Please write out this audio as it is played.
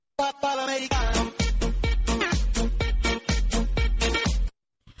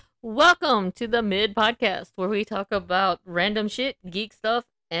Welcome to the Mid Podcast, where we talk about random shit, geek stuff,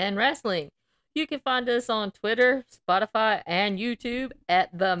 and wrestling. You can find us on Twitter, Spotify, and YouTube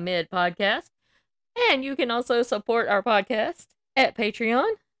at the Mid Podcast. And you can also support our podcast at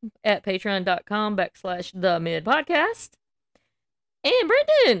Patreon at patreon.com/the Mid Podcast. And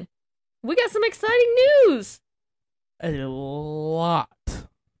Brendan, we got some exciting news. A lot.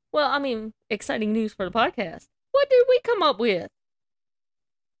 Well, I mean, exciting news for the podcast. What did we come up with?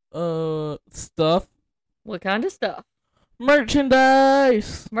 Stuff. What kind of stuff?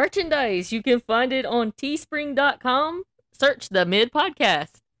 Merchandise. Merchandise. You can find it on teespring.com. Search the Mid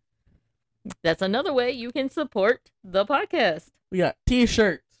Podcast. That's another way you can support the podcast. We got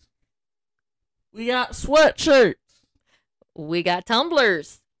t-shirts. We got sweatshirts. We got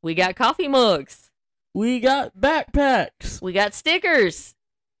tumblers. We got coffee mugs. We got backpacks. We got stickers.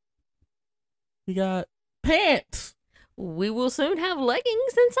 We got pants. We will soon have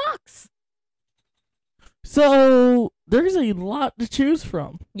leggings and socks. So, there's a lot to choose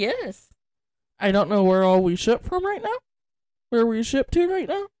from. Yes. I don't know where all we ship from right now. Where we ship to right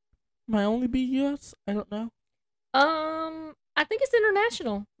now. Might only be US. I don't know. I think it's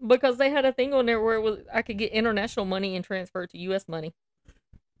international because they had a thing on there where I could get international money and transfer it to US money.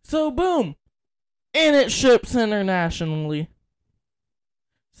 So, boom. And it ships internationally.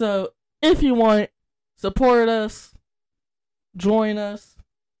 So, if you want, support us, join us,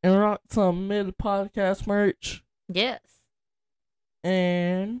 and rock some mid-podcast merch. Yes.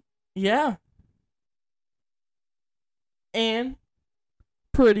 And, yeah. And,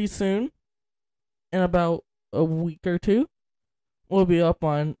 pretty soon, in about a week or two, we'll be up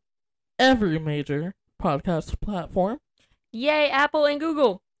on every major podcast platform. Yay, Apple and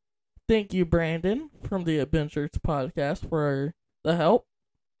Google. Thank you, Brandon, from the Adventures Podcast, for the help.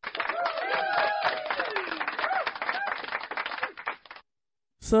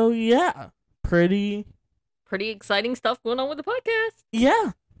 So, yeah, pretty exciting stuff going on with the podcast.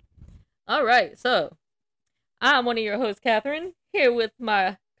 Yeah. All right, so I'm one of your hosts, Catherine, here with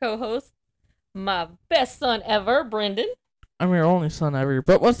my co-host, my best son ever, Brendan. I'm your only son ever,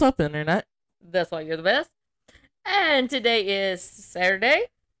 but what's up, Internet? That's why you're the best. And today is Saturday.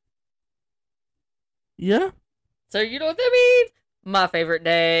 Yeah. So you know what that means? My favorite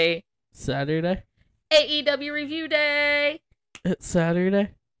day. Saturday. AEW Review Day. It's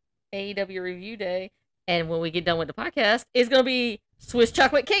Saturday. AEW Review Day. And when we get done with the podcast, it's going to be Swiss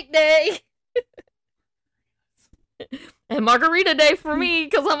Chocolate Cake Day. And Margarita Day for me,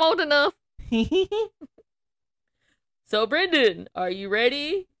 because I'm old enough. So, Brendan, are you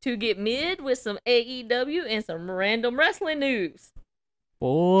ready to get mid with some AEW and some random wrestling news?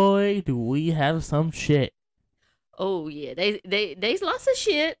 Boy, do we have some shit. Oh, yeah. There's lots of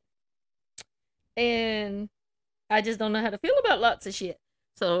shit. And I just don't know how to feel about lots of shit.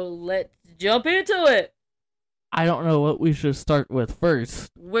 So, let's jump into it. I don't know what we should start with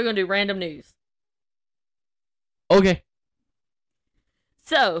first. We're going to do random news. Okay.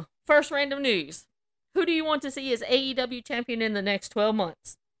 So, first random news. Who do you want to see as AEW champion in the next 12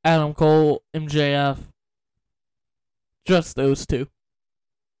 months? Adam Cole, MJF. Just those two.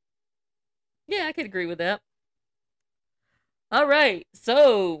 Yeah, I could agree with that. All right.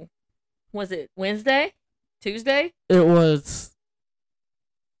 So, was it Wednesday? Tuesday? It was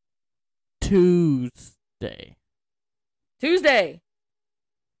Tuesday. Tuesday.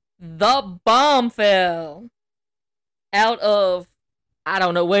 The bomb fell out of, I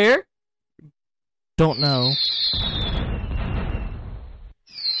don't know where. Don't know.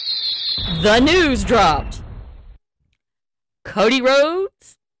 The news dropped. Cody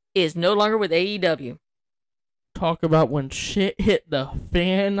Rhodes is no longer with AEW. Talk about when shit hit the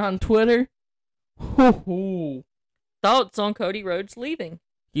fan on Twitter. Hoo-hoo. Thoughts on Cody Rhodes leaving?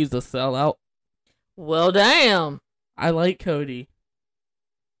 He's a sellout. Well, damn. I like Cody,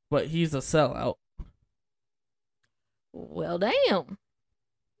 but he's a sellout. Well, damn.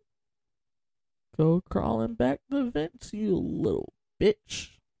 Go crawling back to Vince, you little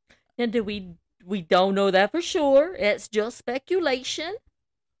bitch. And we don't know that for sure. It's just speculation.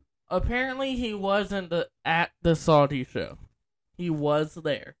 Apparently, he wasn't at the Saudi show. He was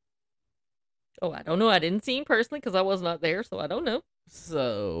there. Oh, I don't know. I didn't see him personally because I was not there, so I don't know.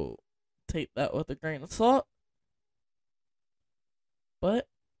 So, take that with a grain of salt. But,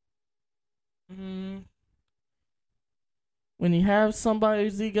 when you have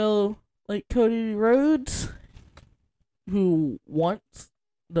somebody's ego like Cody Rhodes, who wants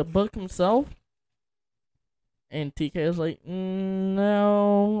the book himself, and TK is like,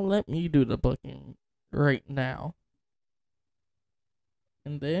 no, let me do the booking right now.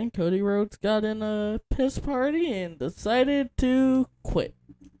 And then Cody Rhodes got in a piss party and decided to quit.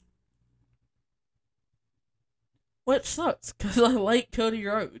 Which sucks, because I like Cody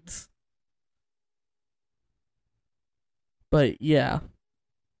Rhodes. But yeah.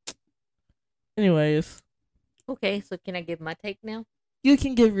 Anyways. Okay, so can I give my take now? You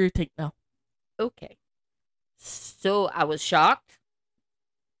can give your take now. Okay. So I was shocked.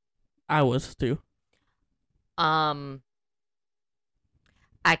 I was too. I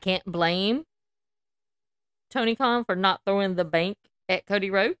can't blame Tony Khan for not throwing the bank at Cody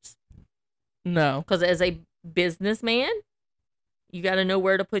Rhodes. No. Because as a businessman, you got to know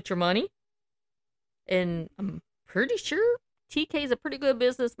where to put your money. And I'm pretty sure TK is a pretty good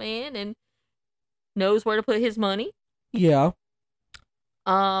businessman and knows where to put his money. Yeah.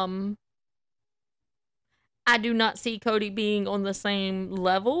 I do not see Cody being on the same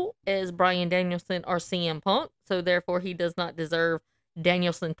level as Bryan Danielson or CM Punk, so therefore he does not deserve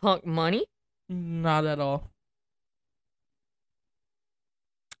Danielson Punk money. Not at all.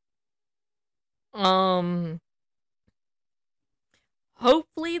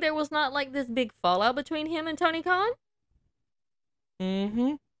 Hopefully there was not like this big fallout between him and Tony Khan.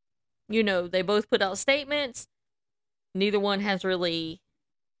 Mm-hmm. You know, they both put out statements. Neither one has really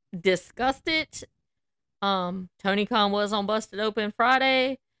discussed it. Tony Khan was on Busted Open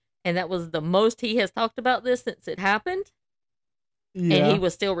Friday, and that was the most he has talked about this since it happened. Yeah. And he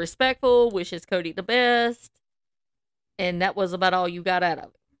was still respectful, wishes Cody the best, and that was about all you got out of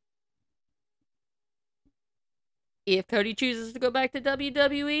it. If Cody chooses to go back to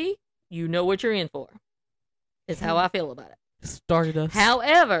WWE, you know what you're in for. Is how I feel about it. Stardust.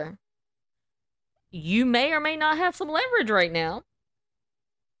 However, you may or may not have some leverage right now.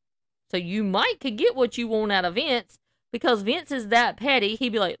 So you could get what you want out of Vince, because Vince is that petty.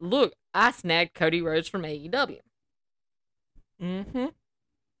 He'd be like, look, I snagged Cody Rhodes from AEW. Mm-hmm.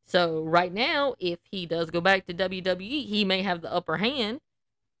 So right now, if he does go back to WWE, he may have the upper hand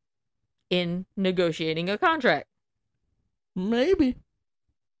in negotiating a contract. Maybe.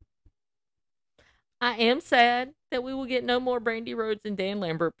 I am sad that we will get no more Brandy Rhodes and Dan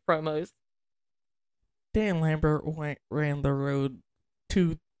Lambert promos. Dan Lambert ran the road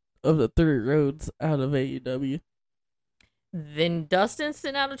 2 of the 3 roads out of AEW. Then Dustin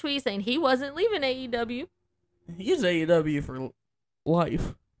sent out a tweet saying he wasn't leaving AEW. He's AEW for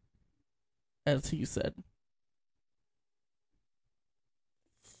life, as he said.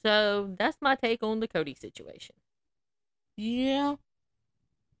 So that's my take on the Cody situation. Yeah.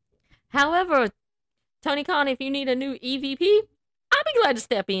 However, Tony Khan, if you need a new EVP, I'll be glad to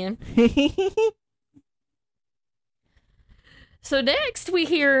step in. So next we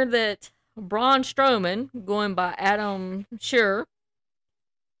hear that Braun Strowman, going by Adam Scherr,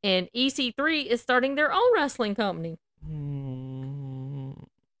 and EC3 is starting their own wrestling company.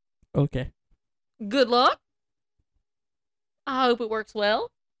 Okay. Good luck. I hope it works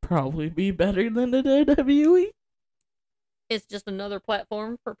well. Probably be better than the WWE. It's just another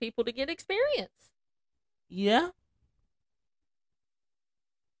platform for people to get experience. Yeah.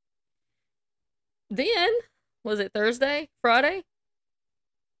 Then, was it Thursday? Friday?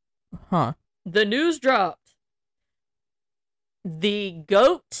 Huh. The news dropped. The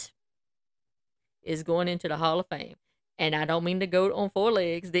GOAT is going into the Hall of Fame. And I don't mean the goat on 4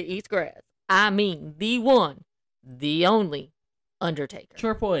 legs that eats grass. I mean the one, the only Undertaker.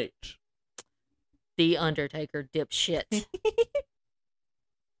 Triple H. The Undertaker dipshit.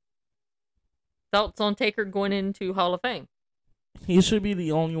 Thoughts on Taker going into Hall of Fame? He should be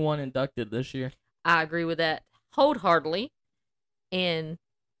the only one inducted this year. I agree with that wholeheartedly. And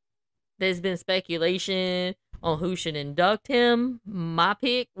there's been speculation on who should induct him. My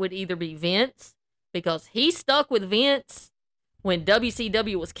pick would either be Vince, because he stuck with Vince when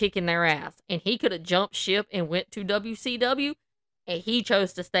WCW was kicking their ass. And he could have jumped ship and went to WCW. And he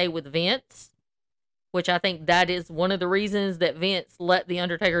chose to stay with Vince, which I think that is one of the reasons that Vince let The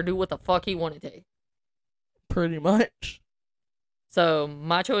Undertaker do what the fuck he wanted to. Pretty much. So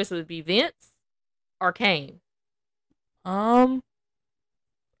my choice would be Vince or Kane. I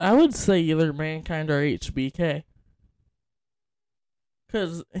would say either Mankind or HBK.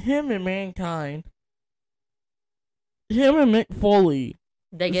 Because him and Mick Foley,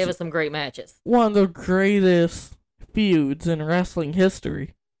 They gave us some great matches. One of the greatest feuds in wrestling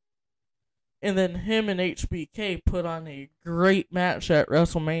history. And then him and HBK put on a great match at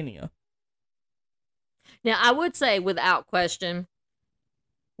WrestleMania. Now, I would say, without question,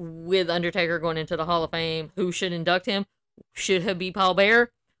 with Undertaker going into the Hall of Fame, who should induct him? Should it be Paul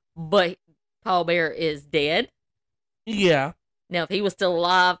Bearer? But Paul Bearer is dead. Yeah. Now, if he was still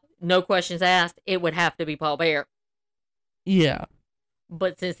alive, no questions asked, it would have to be Paul Bearer. Yeah.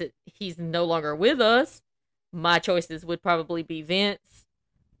 But since he's no longer with us, my choices would probably be Vince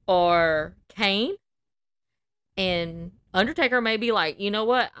or Kane. And Undertaker may be like, you know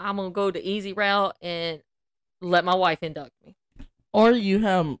what? I'm going to go the easy route and let my wife induct me. Or you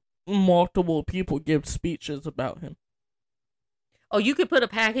have multiple people give speeches about him. Oh, you could put a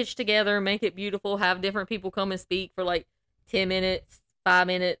package together, make it beautiful, have different people come and speak for like 10 minutes, 5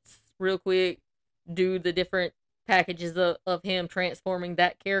 minutes, real quick, do the different packages of him transforming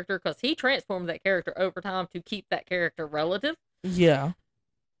that character, because he transformed that character over time to keep that character relative. Yeah.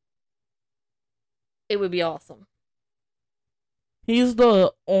 It would be awesome. He's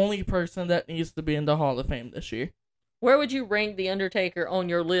the only person that needs to be in the Hall of Fame this year. Where would you rank The Undertaker on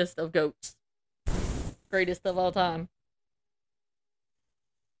your list of GOATs? Greatest of all time?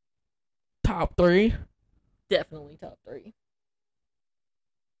 Top 3. Definitely top 3.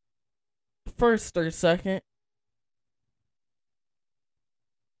 First or second.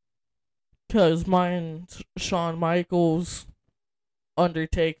 Because mine's Shawn Michaels,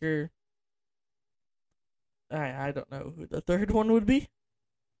 Undertaker. I don't know who the third one would be.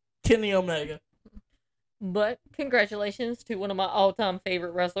 Kenny Omega. But congratulations to one of my all-time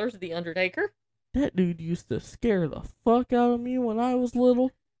favorite wrestlers, The Undertaker. That dude used to scare the fuck out of me when I was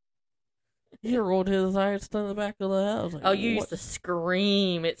little. He rolled his eyes to the back of the house. Like, oh, you used to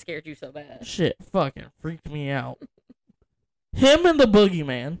scream. It scared you so bad. Shit fucking freaked me out. Him and the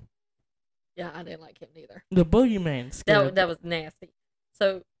Boogeyman. Yeah, I didn't like him neither. The Boogeyman scared that was nasty.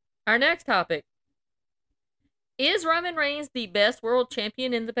 So, our next topic. Is Roman Reigns the best world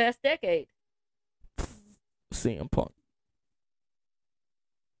champion in the past decade? CM Punk.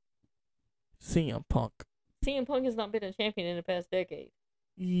 CM Punk. CM Punk has not been a champion in the past decade.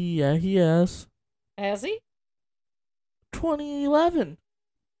 Yeah, he has. Has he? 2011.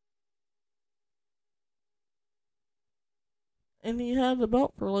 And he had the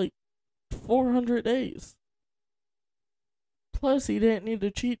belt for like 400 days. Plus, he didn't need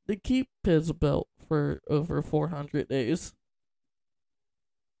to cheat to keep his belt for over 400 days.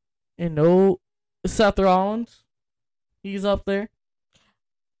 And no, Seth Rollins, he's up there.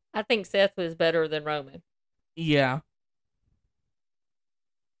 I think Seth was better than Roman. Yeah.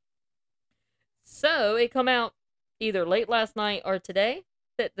 So, it come out either late last night or today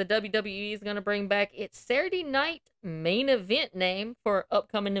that the WWE is going to bring back its Saturday night main event name for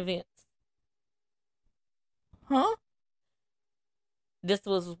upcoming events. Huh? This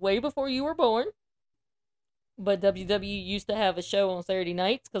was way before you were born. But WWE used to have a show on Saturday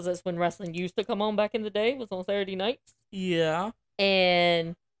nights because that's when wrestling used to come on back in the day, was on Saturday nights. Yeah.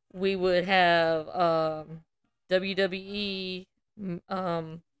 And we would have WWE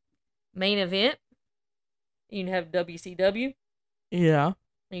main event. You have WCW. Yeah.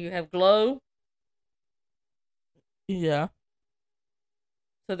 And you have Glow. Yeah.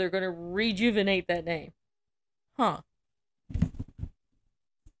 So they're going to rejuvenate that name. Huh.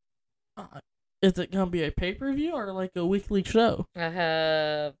 Is it going to be a pay-per-view or like a weekly show? I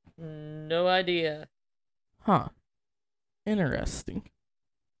have no idea. Huh. Interesting.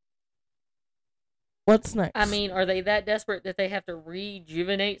 What's next? I mean, are they that desperate that they have to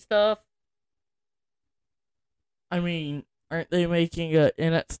rejuvenate stuff? I mean, aren't they making a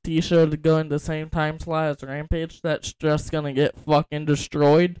NXT show to go in the same time slot as Rampage that's just gonna get fucking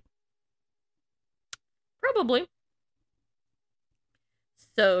destroyed? Probably.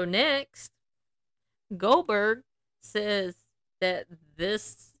 So next, Goldberg says that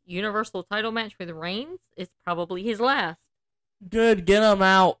this Universal title match with Reigns is probably his last. Good, get him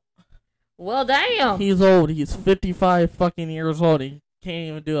out. Well, damn. He's old. He's 55 fucking years old. He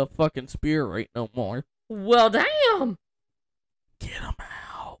can't even do a fucking spear right no more. Well, damn. Get him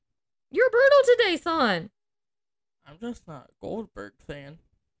out. You're brutal today, son. I'm just not a Goldberg fan.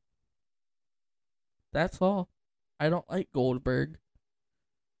 That's all. I don't like Goldberg.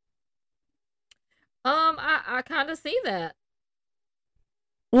 I kind of see that.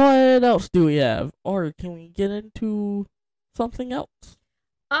 What else do we have? Or can we get into something else?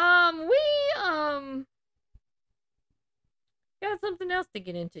 We got something else to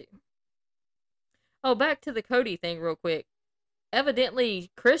get into. Oh, back to the Cody thing real quick.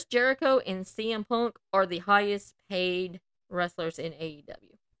 Evidently, Chris Jericho and CM Punk are the highest paid wrestlers in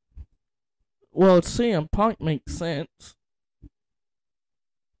AEW. Well, CM Punk makes sense.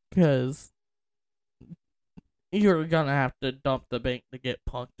 Because you're gonna have to dump the bank to get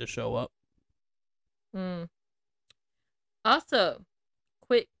Punk to show up. Also,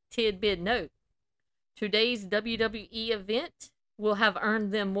 quick tidbit note. Today's WWE event will have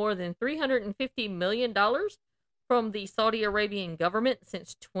earned them more than $350 million from the Saudi Arabian government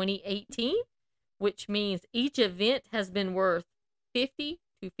since 2018, which means each event has been worth $50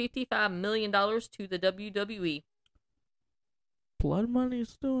 to $55 million to the WWE. Blood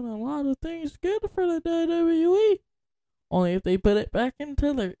Money's doing a lot of things good for the WWE. Only if they put it back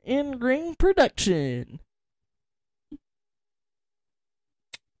into their in-ring production.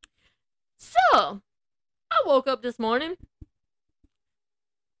 So, I woke up this morning,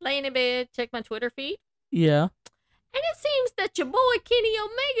 laying in bed, checked my Twitter feed. Yeah. And it seems that your boy Kenny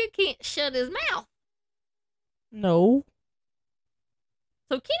Omega can't shut his mouth. No.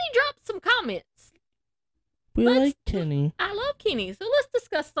 So Kenny dropped some comments. We like Kenny. I love Kenny, so let's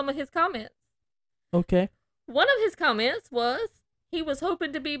discuss some of his comments. Okay. One of his comments was he was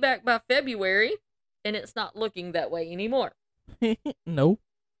hoping to be back by February, and it's not looking that way anymore. No.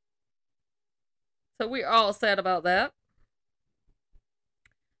 So we're all sad about that.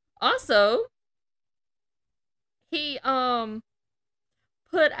 Also, he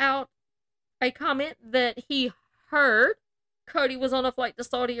put out a comment that he heard Cody was on a flight to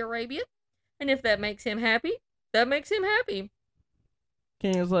Saudi Arabia, and if that makes him happy, that makes him happy.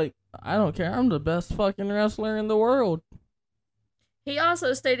 Kenny's like, I don't care. I'm the best fucking wrestler in the world. He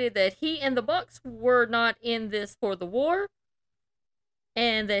also stated that he and the Bucks were not in this for the war,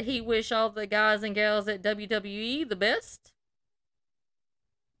 and that he wished all the guys and gals at WWE the best.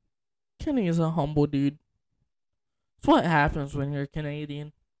 Kenny is a humble dude. It's what happens when you're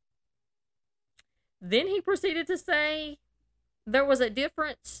Canadian. Then he proceeded to say there was a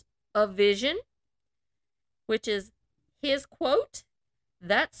difference of vision, which is his quote.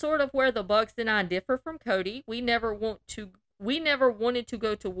 That's sort of where the Bucks and I differ from Cody. We never wanted to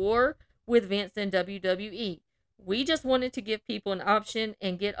go to war with Vince and WWE. We just wanted to give people an option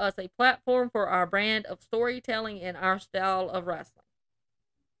and get us a platform for our brand of storytelling and our style of wrestling.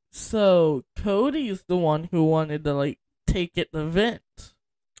 So, Cody's the one who wanted to, take it to Vince.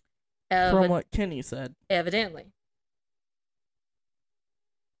 From what Kenny said. Evidently.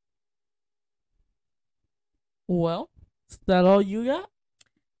 Well, is that all you got?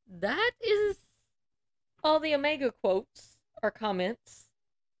 That is all the Omega quotes or comments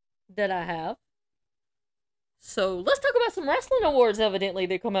that I have. So let's talk about some wrestling awards, evidently,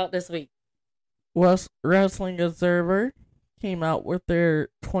 that come out this week. Wrestling Observer came out with their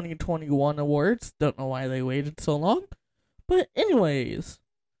 2021 awards. Don't know why they waited so long. But anyways,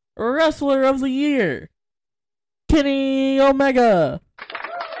 Wrestler of the Year, Kenny Omega.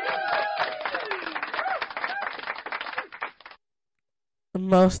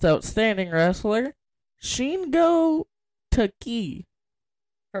 Most Outstanding Wrestler, Shingo Takagi.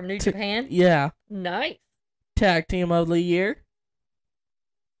 From New Japan? Yeah. Nice. Tag Team of the Year,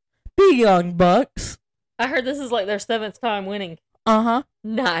 the Young Bucks. I heard this is like their 7th time winning. Uh-huh.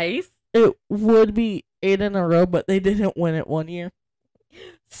 Nice. It would be 8 in a row, but they didn't win it one year.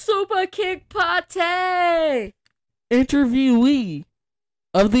 Super Kick Party! Interviewee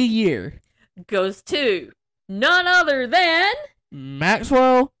of the Year goes to none other than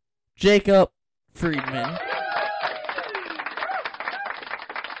Maxwell Jacob Friedman.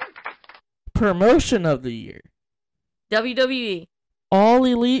 Promotion of the Year, WWE. All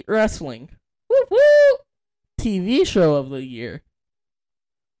Elite Wrestling. Woo woo! TV Show of the Year,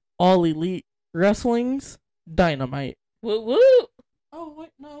 All Elite Wrestling's Dynamite. Woo woo! Oh, wait,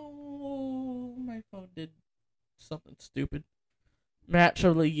 no. My phone did something stupid. Match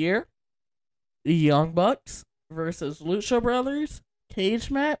of the Year, the Young Bucks versus Lucha Brothers. Cage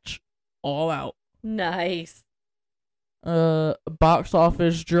match, All Out. Nice. Box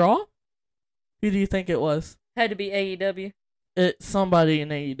office draw. Who do you think it was? Had to be AEW. It's somebody in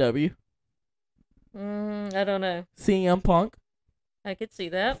AEW. I don't know. CM Punk. I could see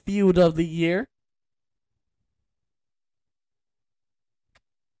that. Feud of the Year.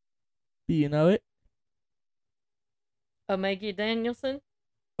 Do you know it? Omega Danielson.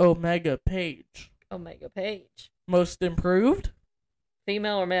 Omega Page. Omega Page. Most Improved.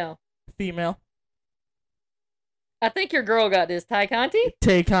 Female or male? Female. I think your girl got this. Ty Conti?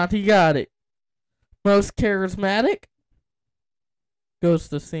 Tay Conti got it. Most Charismatic goes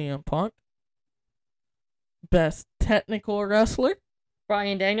to CM Punk. Best Technical Wrestler.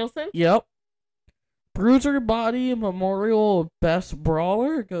 Bryan Danielson? Yep. Bruiser Body Memorial Best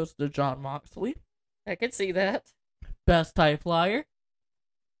Brawler goes to Jon Moxley. I could see that. Best High Flyer.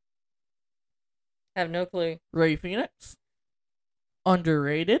 Have no clue. Rey Fenix.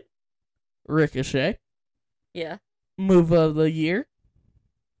 Underrated. Ricochet. Yeah. Move of the Year.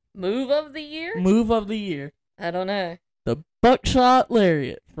 Move of the Year? Move of the Year. I don't know. The Buckshot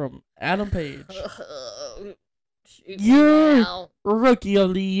Lariat from Adam Page. Shoot Your now. Rookie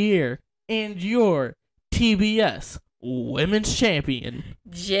of the Year. And your TBS Women's Champion.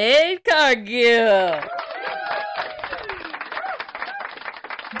 Jade Cargill.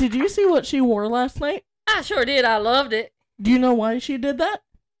 Did you see what she wore last night? I sure did. I loved it. Do you know why she did that?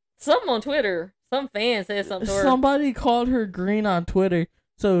 Something on Twitter. Some fan said something to her. Somebody called her green on Twitter.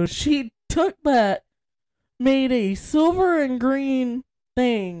 So she took that, made a silver and green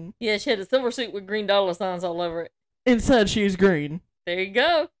thing. Yeah, she had a silver suit with green dollar signs all over it. And said she's green. There you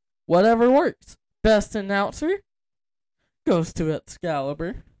go. Whatever works. Best announcer goes to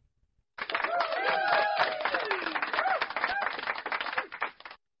Excalibur.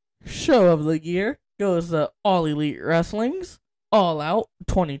 Show of the year goes to All Elite Wrestling's All Out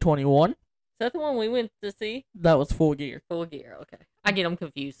 2021. Is that the one we went to see? That was Full Gear. Full Gear, okay. I get them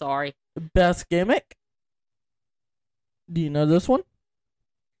confused, sorry. Best gimmick. Do you know this one?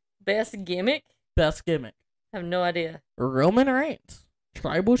 Best gimmick? Best gimmick. I have no idea. Roman Reigns,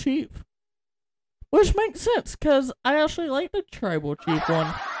 Tribal Chief. Which makes sense, because I actually like the Tribal Chief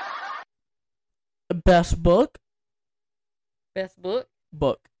one. Best book. Best book?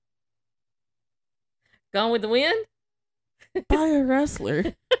 Book. Gone with the Wind? By a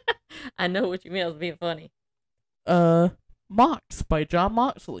wrestler. I know what you mean. I was being funny. Mox by John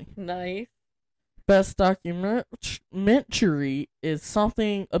Moxley. Nice. Best documentary is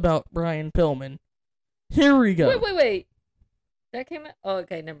something about Brian Pillman. Here we go. Wait. That came out? Oh,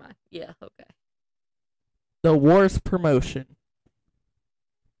 okay, never mind. Yeah, okay. The worst promotion.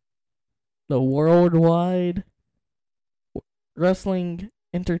 The Worldwide Wrestling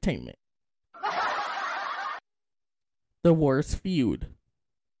Entertainment. The worst feud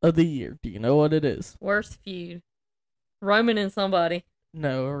of the year. Do you know what it is? Worst feud. Roman and somebody.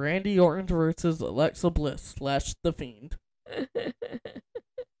 No, Randy Orton versus Alexa Bliss / The Fiend.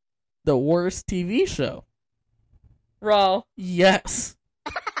 The worst TV show. Raw. Yes.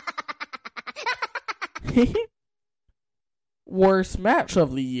 Worst match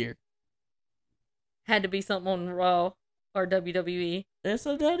of the year. Had to be something on Raw or WWE. It's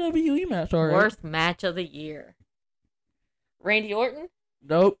a WWE match, alright. Worst match of the year. Randy Orton?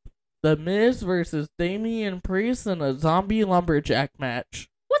 Nope. The Miz versus Damian Priest in a zombie lumberjack match.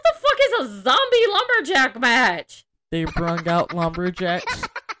 What the fuck is a zombie lumberjack match? They brung out lumberjacks.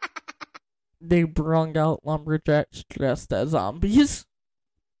 They brung out lumberjacks dressed as zombies.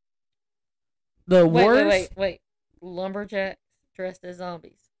 The worst. Wait. Lumberjacks dressed as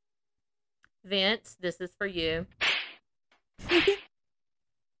zombies. Vince, this is for you.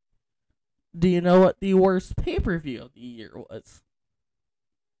 Do you know what the worst pay-per-view of the year was?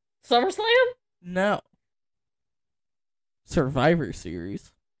 SummerSlam? No. Survivor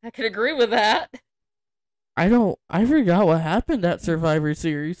Series. I could agree with that. I forgot what happened at Survivor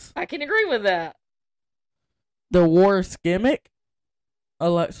Series. I can agree with that. The worst gimmick?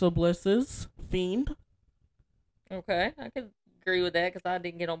 Alexa Bliss's Fiend. Okay, I could agree with that because I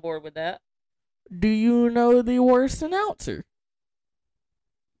didn't get on board with that. Do you know the worst announcer?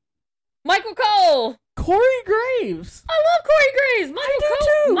 Michael Cole! Corey Graves! I love Corey Graves!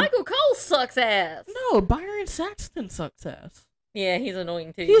 Too. Michael Cole sucks ass! No, Byron Saxton sucks ass. Yeah, he's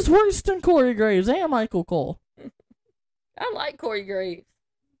annoying too. He's worse than Corey Graves and Michael Cole. I like Corey Graves.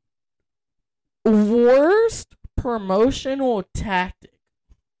 Worst promotional tactic.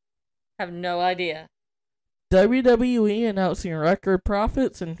 Have no idea. WWE announcing record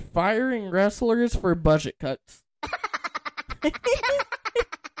profits and firing wrestlers for budget cuts.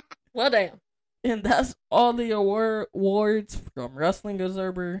 Well, damn. And that's all the awards from Wrestling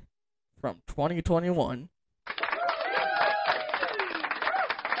Observer from 2021.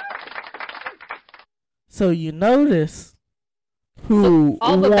 So you notice who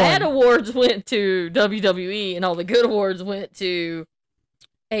all the won. bad awards went to WWE and all the good awards went to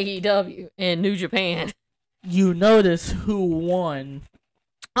AEW and New Japan. You notice who won.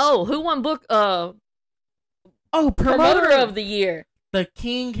 Oh, who won promoter of the year? The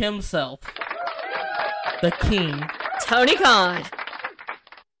King himself. The King. Tony Khan.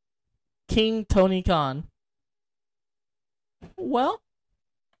 King Tony Khan. Well.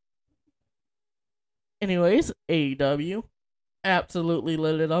 Anyways, AEW absolutely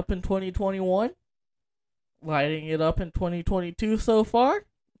lit it up in 2021. Lighting it up in 2022 so far.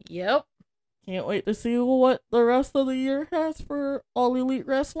 Yep. Can't wait to see what the rest of the year has for All Elite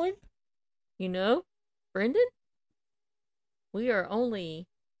Wrestling. You know, Brendan, we are only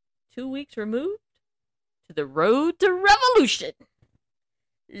 2 weeks removed to the road to revolution.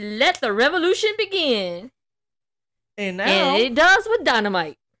 Let the revolution begin. And now... And it does with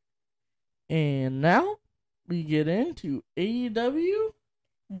Dynamite. And now, we get into AEW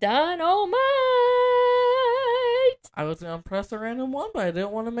Dynamite. I was going to press a random one, but I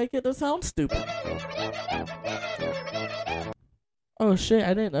didn't want to make it to sound stupid. Oh shit,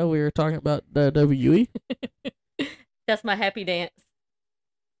 I didn't know we were talking about the WWE. That's my happy dance.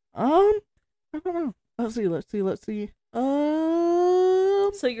 I don't know. Let's see.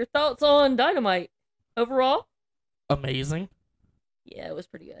 So your thoughts on Dynamite overall? Amazing. Yeah, it was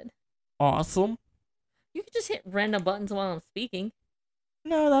pretty good. Awesome. You could just hit random buttons while I'm speaking.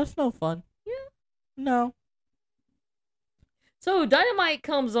 No, that's no fun. Yeah. No. So Dynamite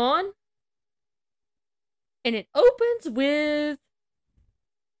comes on, and it opens with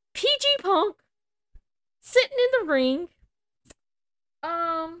PG Punk sitting in the ring.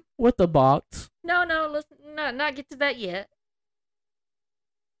 With the box. No, let's not get to that yet.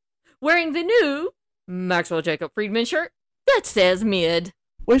 Wearing the new Maxwell Jacob Friedman shirt that says mid.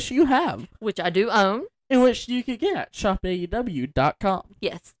 Which you have. Which I do own. In which you could get at shopaew.com.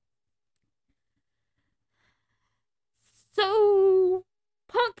 Yes. So,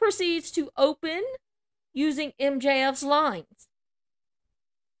 Punk proceeds to open using MJF's lines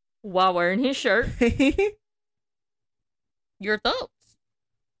while wearing his shirt. Your thoughts?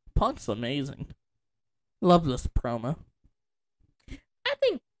 Punk's amazing. Love this promo. I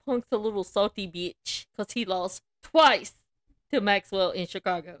think Punk's a little salty bitch because he lost twice to Maxwell in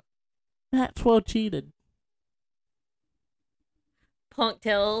Chicago. Maxwell cheated. Punk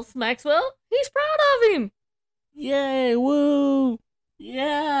tells Maxwell he's proud of him. Yay, woo!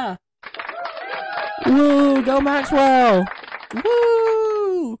 Yeah! Woo, go Maxwell!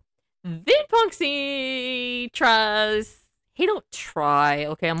 Woo! Then Punk tries. He don't try.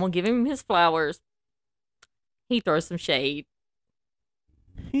 Okay, I'm gonna give him his flowers. He throws some shade.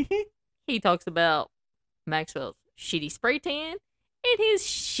 He talks about Maxwell's shitty spray tan and his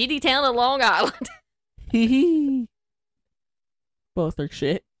shitty town of Long Island. Both are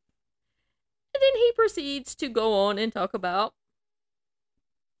shit. And then he proceeds to go on and talk about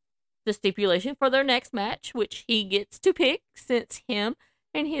the stipulation for their next match, which he gets to pick since him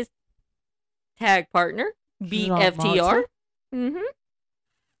and his tag partner beat FTR. Mm-hmm.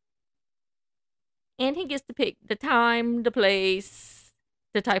 And he gets to pick the time, the place,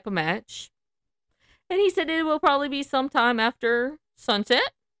 the type of match. And he said it will probably be sometime after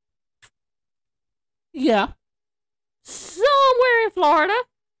sunset. Yeah. Somewhere in Florida.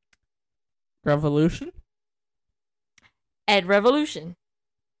 Revolution? At Revolution.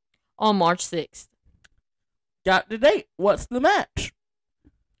 On March 6th. Got the date. What's the match?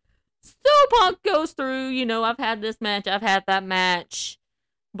 So Punk goes through, I've had this match, I've had that match,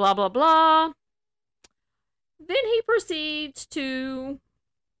 blah, blah, blah. Then he proceeds to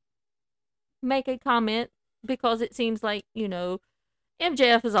make a comment because it seems like,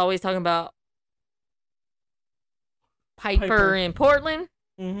 MJF is always talking about Piper in Portland.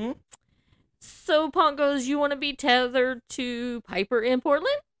 Mm-hmm. So Punk goes, you want to be tethered to Piper in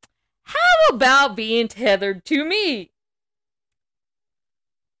Portland? How about being tethered to me?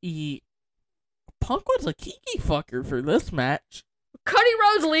 Punk was a kiki fucker for this match. Cody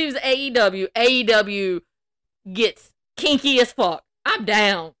Rhodes leaves AEW. AEW gets kinky as fuck. I'm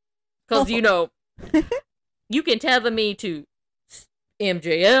down. Because, you can tether me to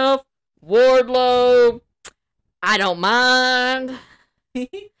MJF, Wardlow. I don't mind.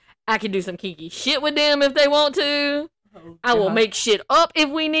 I can do some kinky shit with them if they want to. Oh, I will make shit up if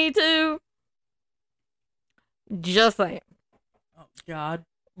we need to. Just saying. Oh, God.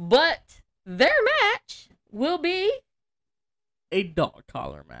 But their match will be a dog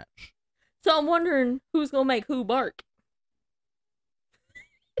collar match. So I'm wondering who's going to make who bark.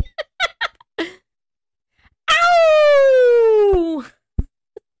 Ow!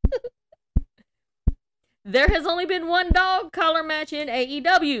 There has only been one dog collar match in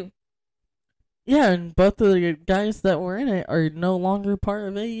AEW. Yeah, and both of the guys that were in it are no longer part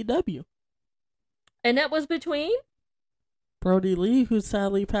of AEW. And that was between? Brody Lee, who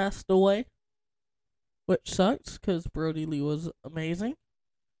sadly passed away. Which sucks, because Brody Lee was amazing.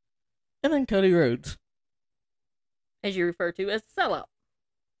 And then Cody Rhodes. As you refer to as a sellout.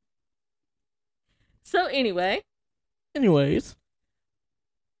 So anyways.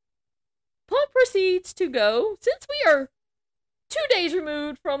 Punk proceeds to go, since we are 2 days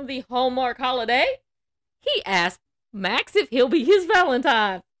removed from the Hallmark holiday, he asked Max if he'll be his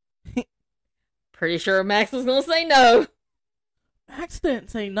Valentine. Pretty sure Max was going to say no. Max didn't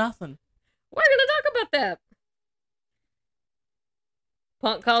say nothing. We're going to talk about that.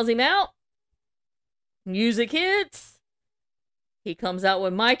 Punk calls him out. Music hits. He comes out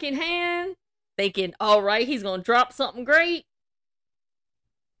with mic in hand, thinking, all right, he's going to drop something great.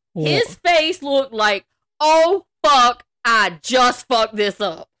 Whoa. His face looked like, oh, fuck, I just fucked this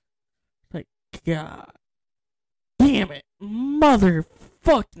up. Like, God damn it.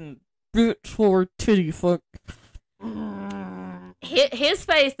 Motherfucking bitch for titty fuck. His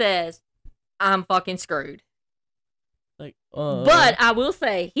face says, I'm fucking screwed. Like, But I will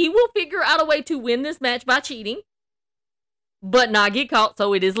say, he will figure out a way to win this match by cheating, but not get caught,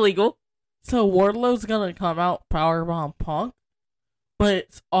 so it is legal. So Wardlow's gonna come out powerbomb Punk, but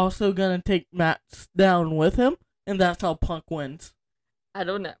it's also gonna take Max down with him, and that's how Punk wins. I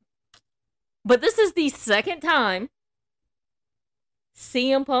don't know. But this is the second time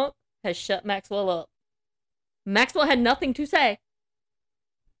CM Punk has shut Maxwell up. Maxwell had nothing to say.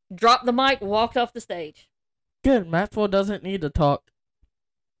 Dropped the mic, walked off the stage. Good, Maxwell doesn't need to talk.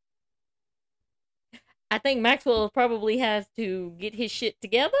 I think Maxwell probably has to get his shit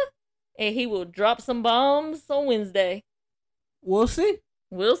together, and he will drop some bombs on Wednesday. We'll see.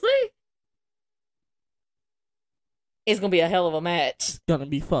 We'll see. It's going to be a hell of a match. It's gonna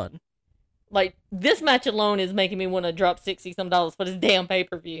be fun. Like, this match alone is making me want to drop $60 for this damn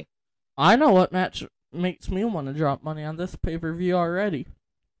pay-per-view. I know what match makes me want to drop money on this pay-per-view already.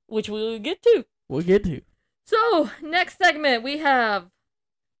 Which we'll get to. We'll get to. So, next segment, we have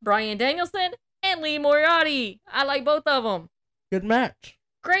Bryan Danielson and Lee Moriarty. I like both of them. Good match.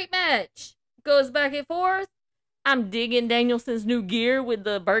 Great match. Goes back and forth. I'm digging Danielson's new gear with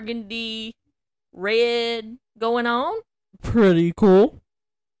the burgundy red going on. Pretty cool.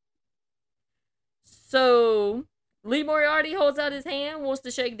 So, Lee Moriarty holds out his hand, wants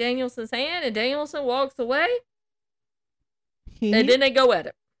to shake Danielson's hand, and Danielson walks away. And then they go at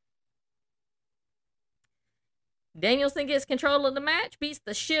it. Danielson gets control of the match, beats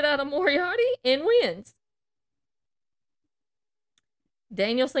the shit out of Moriarty, and wins.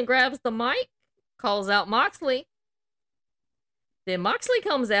 Danielson grabs the mic, calls out Moxley. Then Moxley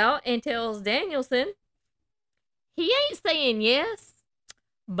comes out and tells Danielson he ain't saying yes,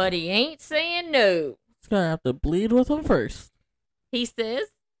 but he ain't saying no. He's gonna have to bleed with him first. He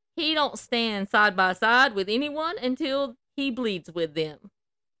says he don't stand side by side with anyone until he bleeds with them.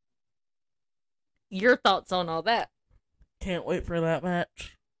 Your thoughts on all that? Can't wait for that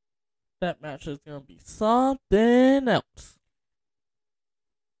match. That match is gonna be something else.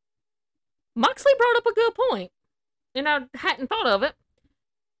 Moxley brought up a good point, and I hadn't thought of it.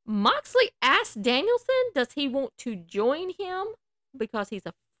 Moxley asked Danielson, does he want to join him because he's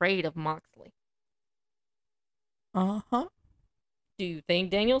afraid of Moxley? Uh-huh. Do you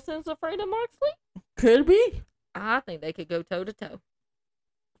think Danielson's afraid of Moxley? Could be. I think they could go toe-to-toe.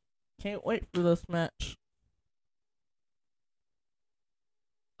 Can't wait for this match.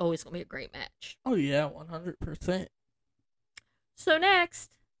 Oh, it's going to be a great match. Oh yeah, 100%. So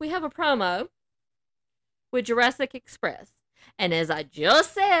next, we have a promo with Jurassic Express. And as I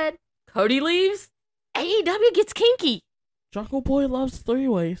just said, Cody leaves, AEW gets kinky. Jungle Boy loves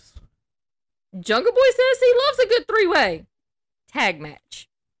three-ways. Jungle Boy says he loves a good three-way tag match.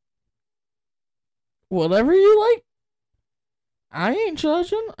 Whatever you like. I ain't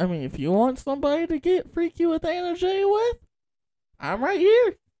judging. I mean, if you want somebody to get freaky with Anna Jay with, I'm right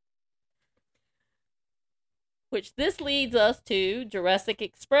here. Which this leads us to Jurassic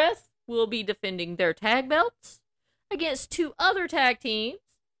Express will be defending their tag belts against two other tag teams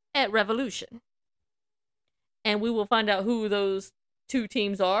at Revolution. And we will find out who those two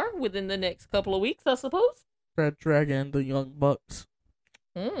teams are within the next couple of weeks, I suppose. Red Dragon and the Young Bucks.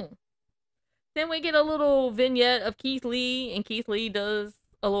 Then we get a little vignette of Keith Lee, and Keith Lee does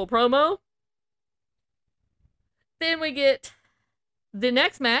a little promo. Then we get the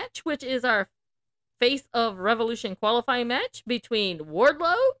next match, which is our Face of Revolution qualifying match between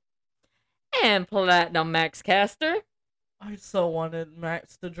Wardlow and Platinum Max Caster. I so wanted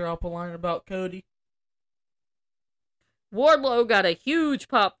Max to drop a line about Cody. Wardlow got a huge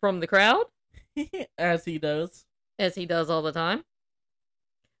pop from the crowd. As he does. As he does all the time.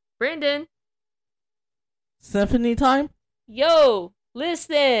 Brendan. Symphony time? Yo,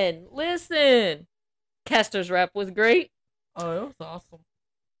 listen. Caster's rap was great. Oh, it was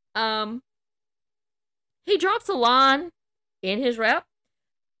awesome. He drops a line in his rap.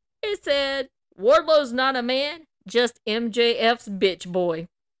 It said, Wardlow's not a man, just MJF's bitch boy.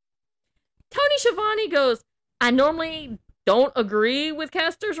 Tony Schiavone goes, I normally don't agree with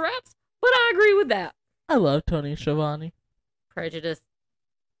Caster's raps, but I agree with that. I love Tony Schiavone. Prejudice.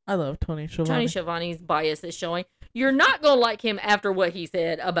 I love Tony Schiavone. Tony Schiavone's bias is showing. You're not going to like him after what he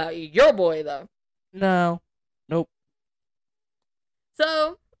said about your boy, though. No. Nope.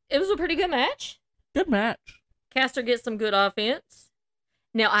 So, it was a pretty good match. Good match. Caster gets some good offense.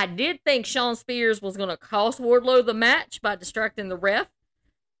 Now, I did think Shawn Spears was going to cost Wardlow the match by distracting the ref.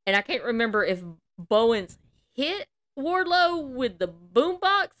 And I can't remember if Bowens hit Wardlow with the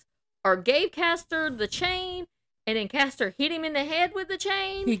boombox or gave Caster the chain and then Caster hit him in the head with the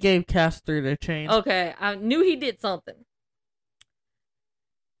chain. He gave Caster the chain. Okay, I knew he did something.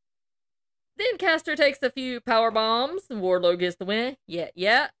 Then Caster takes a few power bombs, and Wardlow gets the win.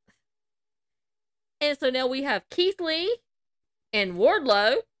 Yeah. And so now we have Keith Lee and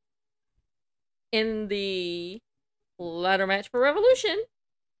Wardlow in the ladder match for Revolution.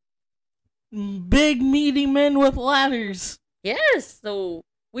 Big meaty men with ladders. Yes, so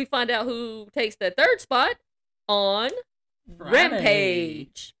we find out who takes the third spot on Friday.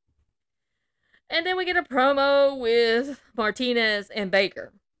 Rampage. And then we get a promo with Martinez and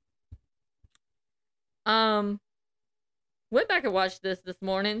Baker. Went back and watched this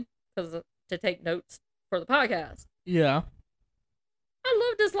morning to take notes for the podcast. Yeah. I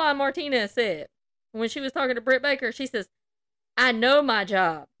love this line Martinez said. When she was talking to Britt Baker, she says, "I know my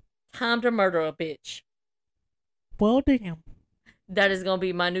job. Time to murder a bitch." Well, damn. That is going to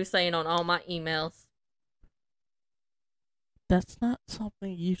be my new saying on all my emails. That's not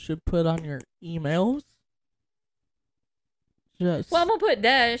something you should put on your emails. Well, I'm going to put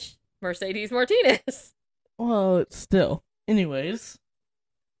dash Mercedes Martinez. Well, it's still. Anyways.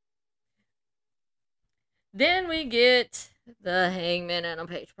 Then we get the Hangman Adam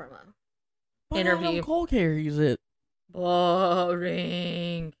Page promo. But Interview. Adam Cole carries it.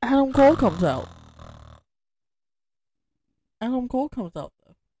 Boring. Adam Cole comes out. Adam Cole comes out,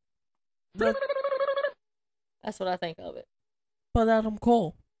 though. That's what I think of it. But Adam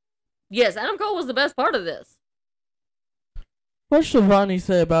Cole. Yes, Adam Cole was the best part of this. What's Shivani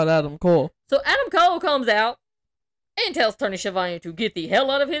say about Adam Cole? So Adam Cole comes out and tells Tony Schiavone to get the hell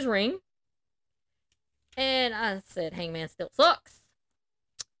out of his ring. And I said, Hangman still sucks.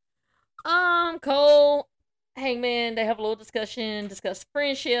 Cole, Hangman, they have a little discussion, discuss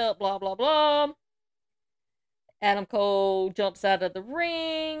friendship, blah, blah, blah. Adam Cole jumps out of the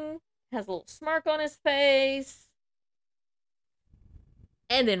ring, has a little smirk on his face.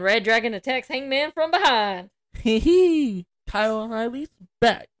 And then Red Dragon attacks Hangman from behind. Hee. Kyle O'Reilly's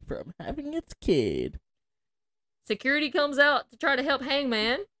back from having its kid. Security comes out to try to help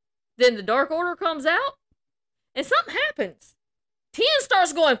Hangman. Then the Dark Order comes out. And something happens. 10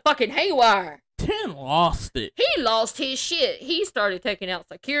 starts going fucking haywire. 10 lost it. He lost his shit. He started taking out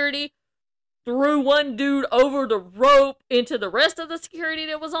security. Threw one dude over the rope into the rest of the security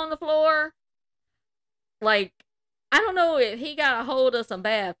that was on the floor. Like, I don't know if he got a hold of some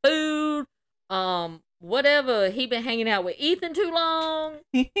bad food. Whatever. He been hanging out with Ethan too long.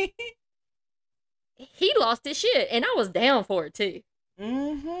 He lost his shit. And I was down for it too.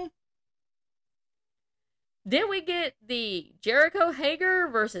 Mm-hmm. Then we get the Jericho Hager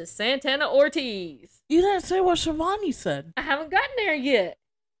versus Santana Ortiz. You didn't say what Shivani said. I haven't gotten there yet.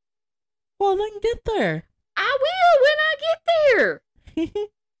 Well, then get there. I will when I get there.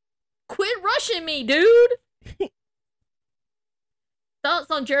 Quit rushing me, dude.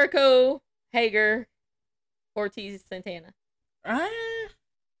 Thoughts on Jericho, Hager, Ortiz, Santana? I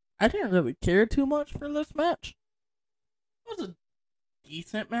didn't really care too much for this match. It was a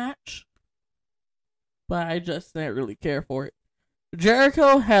decent match. But I just didn't really care for it.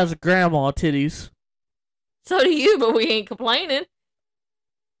 Jericho has grandma titties. So do you, but we ain't complaining.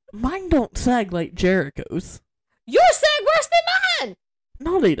 Mine don't sag like Jericho's. Yours sag worse than mine!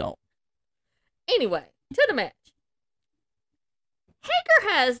 No, they don't. Anyway, to the match. Hager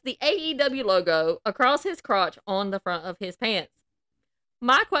has the AEW logo across his crotch on the front of his pants.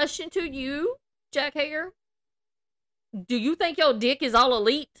 My question to you, Jack Hager, do you think your dick is all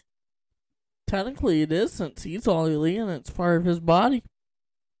elite? Technically it is, since he's all elite and it's part of his body.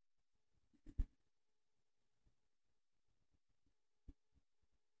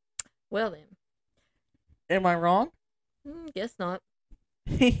 Well then. Am I wrong? Guess not.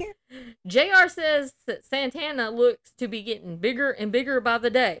 JR says that Santana looks to be getting bigger and bigger by the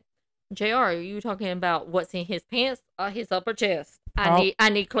day. JR, are you talking about what's in his pants or his upper chest? I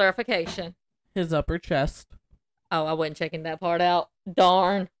need clarification. His upper chest. Oh, I wasn't checking that part out.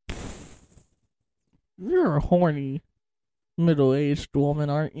 Darn. You're a horny middle-aged woman,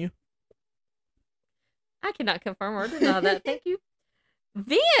 aren't you? I cannot confirm or deny that. Thank you.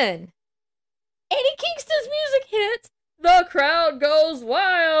 Then, Eddie Kingston's music hits. The crowd goes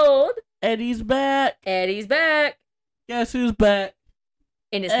wild. Eddie's back. Eddie's back. Guess who's back?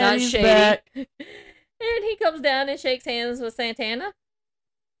 And it's Eddie's not Shady. Back. And he comes down and shakes hands with Santana.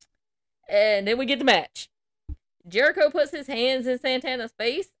 And then we get the match. Jericho puts his hands in Santana's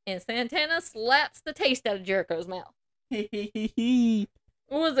face, and Santana slaps the taste out of Jericho's mouth. It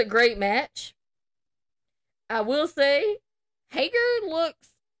was a great match. I will say, Hager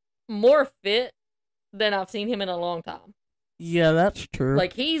looks more fit than I've seen him in a long time. Yeah, that's true.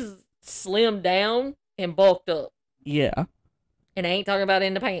 Like, he's slimmed down and bulked up. Yeah. And I ain't talking about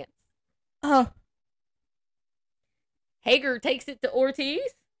in the pants. Hager takes it to Ortiz.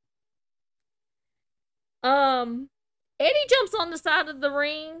 Eddie jumps on the side of the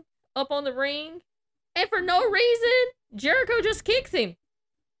ring, up on the ring, and for no reason, Jericho just kicks him.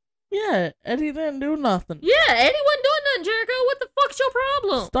 Yeah, Eddie didn't do nothing. Yeah, Eddie wasn't doing nothing, Jericho. What the fuck's your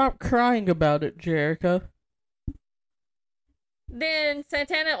problem? Stop crying about it, Jericho. Then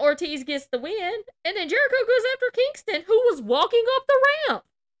Santana Ortiz gets the win, and then Jericho goes after Kingston, who was walking up the ramp.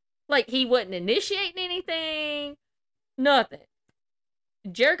 Like, he wasn't initiating anything, nothing.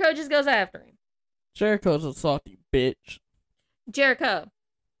 Jericho just goes after him. Jericho's a salty bitch. Jericho,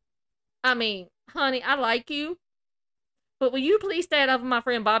 I mean, honey, I like you, but will you please stay out of my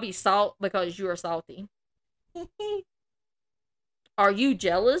friend Bobby's salt because you are salty? Are you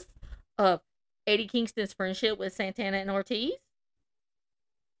jealous of Eddie Kingston's friendship with Santana and Ortiz?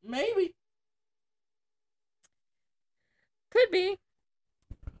 Maybe. Could be.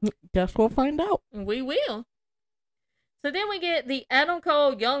 Guess we'll find out. We will. So then we get the Adam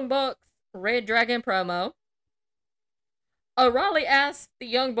Cole Young Bucks Red Dragon promo. O'Reilly asks the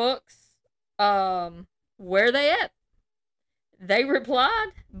Young Bucks, where they at? They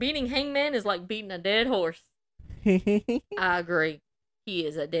replied, beating Hangman is like beating a dead horse. I agree. He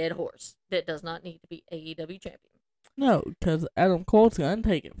is a dead horse that does not need to be AEW champion. No, because Adam Cole's going to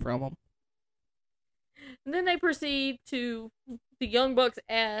take it from him. And then they proceed to the Young Bucks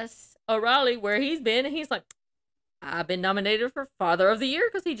ask O'Reilly where he's been, and he's like, I've been nominated for Father of the Year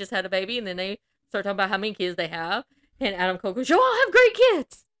because he just had a baby, and then they start talking about how many kids they have, and Adam Cole goes, you all have great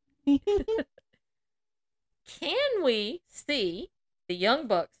kids! Can we see the Young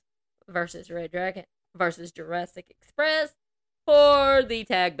Bucks versus Red Dragon versus Jurassic Express for the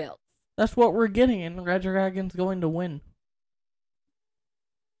tag belts? That's what we're getting, and Red Dragon's going to win.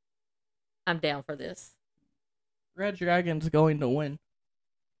 I'm down for this. Red Dragon's going to win.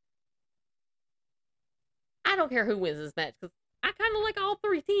 I don't care who wins this match, because I kind of like all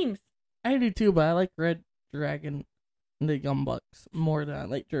three teams. I do too, but I like Red Dragon and the Young Bucks more than I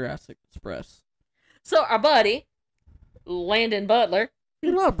like Jurassic Express. So our buddy, Landon Butler,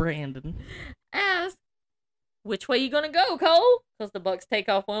 You love Brandon. asks, which way you gonna go, Cole? Because the Bucks take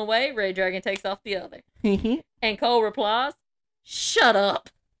off one way, Red Dragon takes off the other. And Cole replies, shut up.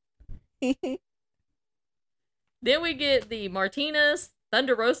 Then we get the Martinez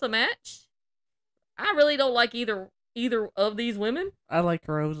Thunder Rosa match. I really don't like either of these women, I like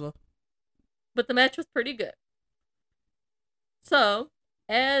Rosa. but the match was pretty good. So,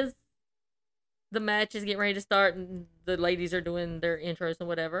 as the match is getting ready to start and the ladies are doing their intros and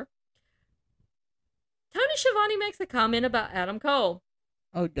whatever, Tony Schiavone makes a comment about Adam Cole.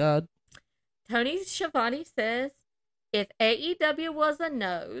 Oh, God. Tony Schiavone says, if AEW was a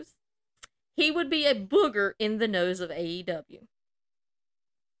nose, he would be a booger in the nose of AEW.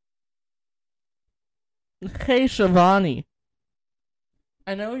 Hey, Shivani.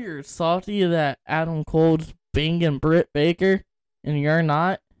 I know you're salty that Adam Cole's banging Britt Baker, and you're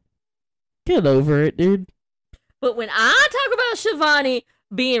not. Get over it, dude. But when I talk about Schiavone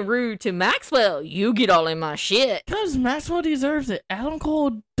being rude to Maxwell, you get all in my shit. Because Maxwell deserves it. Adam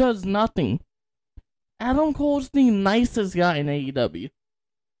Cole does nothing. Adam Cole's the nicest guy in AEW.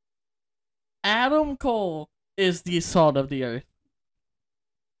 Adam Cole is the salt of the earth.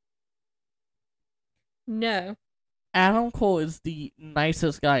 No. Adam Cole is the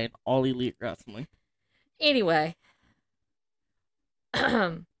nicest guy in all Elite Wrestling. Anyway.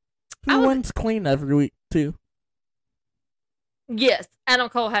 Who wins clean every week, too? Yes, Adam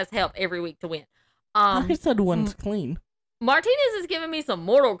Cole has help every week to win. I said wins clean. Martinez is giving me some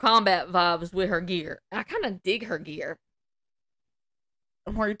Mortal Kombat vibes with her gear. I kind of dig her gear.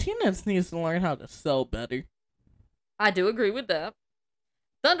 Martinez needs to learn how to sell better. I do agree with that.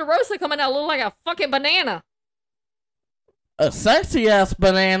 Thunder Rosa coming out looking like a fucking banana. A sexy ass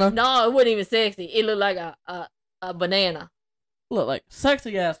banana. No, it wasn't even sexy. It looked like a banana. Look like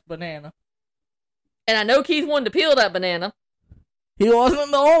sexy ass banana. And I know Keith wanted to peel that banana. He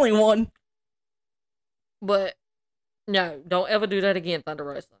wasn't the only one. But no, don't ever do that again, Thunder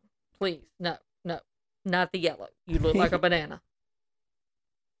Rosa. Please, no. Not the yellow. You look like a banana.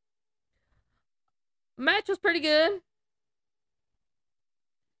 Match was pretty good.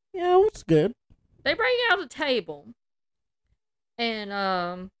 Yeah, it was good. They bring out a table. And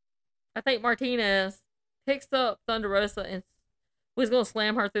I think Martinez picks up Thunder Rosa and was going to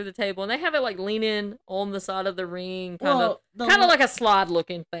slam her through the table. And they have it like leaning on the side of the ring. Kind of like a slide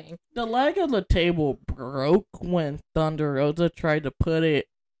looking thing. The leg of the table broke when Thunder Rosa tried to put it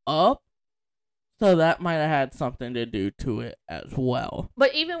up. So that might have had something to do to it as well.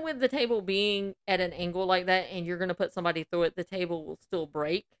 But even with the table being at an angle like that and you're going to put somebody through it, the table will still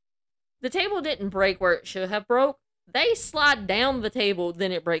break. The table didn't break where it should have broke. They slide down the table,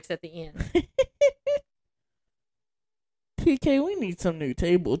 then it breaks at the end. TK, we need some new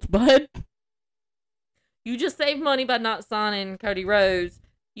tables, bud. You just save money by not signing Cody Rhodes.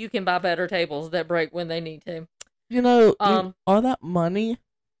 You can buy better tables that break when they need to. You know, all that money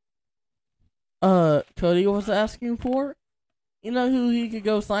Cody was asking for, you know who he could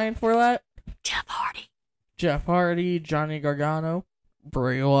go sign for that? Jeff Hardy. Jeff Hardy, Johnny Gargano,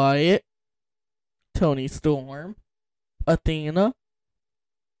 Bray Wyatt, Tony Storm, Athena.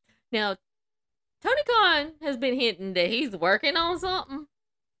 Now, Tony Khan has been hinting that he's working on something.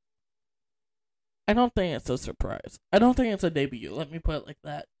 I don't think it's a surprise. I don't think it's a debut. Let me put it like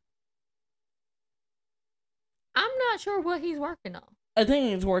that. I'm not sure what he's working on. I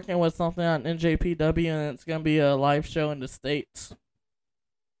think he's working with something on NJPW, and it's going to be a live show in the States.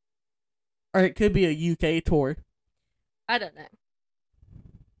 Or it could be a UK tour. I don't know.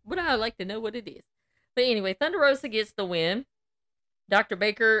 But I'd like to know what it is. But anyway, Thunder Rosa gets the win. Dr.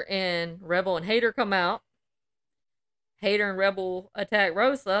 Baker and Rebel and Hayter come out. Hayter and Rebel attack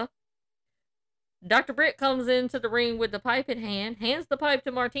Rosa. Dr. Britt comes into the ring with the pipe in hand, hands the pipe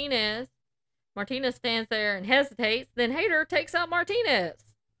to Martinez. Martinez stands there and hesitates. Then Hayter takes out Martinez.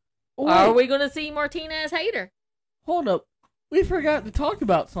 Wait. Are we going to see Martinez Hayter? Hold up. We forgot to talk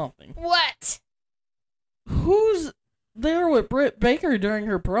about something. What? Who's there with Britt Baker during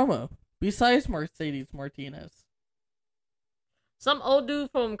her promo, besides Mercedes Martinez? Some old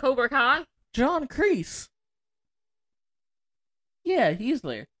dude from Cobra Kai? John Kreese. Yeah, he's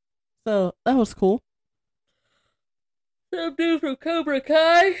there. So, that was cool. Some dude from Cobra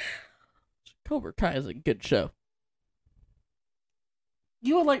Kai? Cobra Kai is a good show.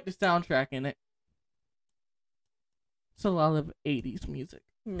 You would like the soundtrack in it. It's a lot of 80s music.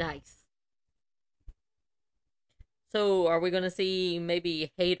 Nice. So, are we going to see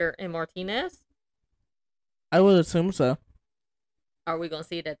maybe Hayter and Martinez? I would assume so. Are we going to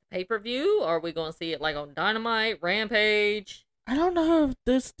see it at the pay-per-view? Or are we going to see it like on Dynamite, Rampage? I don't know if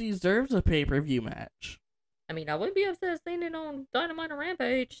this deserves a pay-per-view match. I mean, I wouldn't be upset seeing it on Dynamite or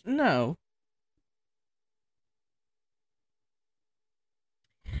Rampage. No.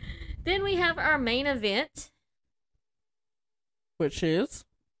 Then we have our main event. Which is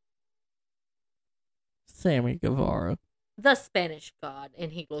Sammy Guevara. The Spanish God.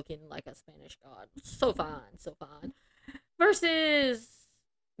 And he looking like a Spanish God. So fine, so fine. Versus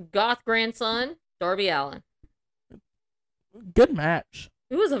Goth grandson, Darby Allin. Good match.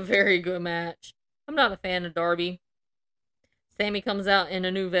 It was a very good match. I'm not a fan of Darby. Sammy comes out in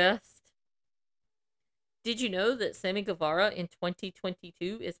a new vest. Did you know that Sammy Guevara in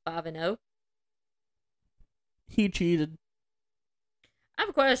 2022 is 5-0? He cheated. I have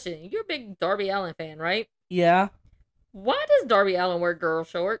a question. You're a big Darby Allin fan, right? Yeah. Why does Darby Allin wear girl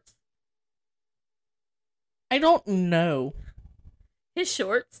shorts? I don't know. His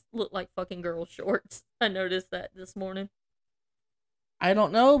shorts look like fucking girl shorts. I noticed that this morning. I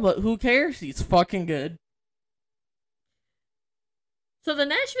don't know, but who cares? He's fucking good. So the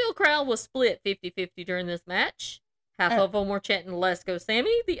Nashville crowd was split 50-50 during this match. Half of them were chanting, "Let's go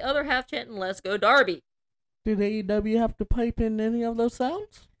Sammy." The other half chanting, "Let's go Darby." Did AEW have to pipe in any of those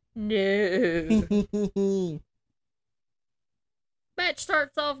sounds? No. Match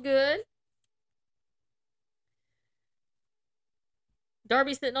starts off good.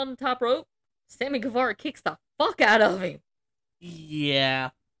 Darby sitting on the top rope. Sammy Guevara kicks the fuck out of him. Yeah.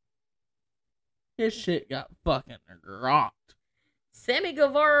 His shit got fucking rocked. Sammy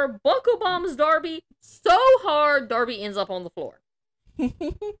Guevara buckle bombs Darby so hard Darby ends up on the floor.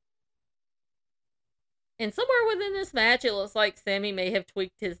 And somewhere within this match, it looks like Sammy may have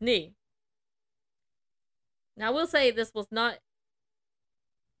tweaked his knee. Now, I will say this was not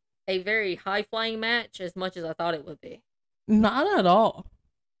a very high-flying match as much as I thought it would be. Not at all.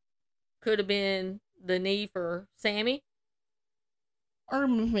 Could have been the knee for Sammy. Or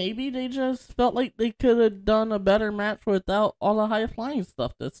maybe they just felt like they could have done a better match without all the high-flying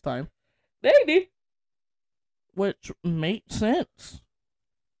stuff this time. Maybe. Which makes sense.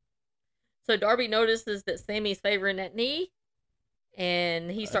 So Darby notices that Sammy's favoring that knee,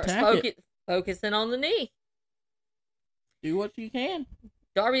 and he starts focusing on the knee. Do what you can.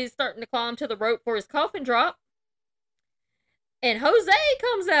 Darby's starting to climb to the rope for his coffin drop, and Jose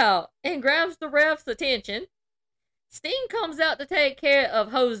comes out and grabs the ref's attention. Sting comes out to take care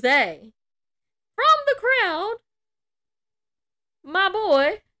of Jose. From the crowd, my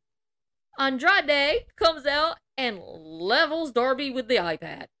boy, Andrade, comes out and levels Darby with the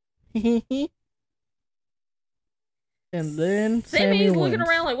iPad. And then Sammy's looking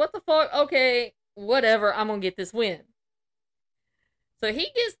around like, what the fuck? Okay, whatever, I'm gonna get this win. So he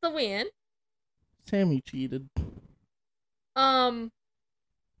gets the win. Sammy cheated.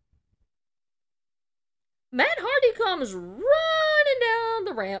 Matt Hardy comes running down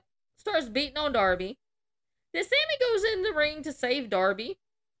the ramp, starts beating on Darby. Then Sammy goes in the ring to save Darby.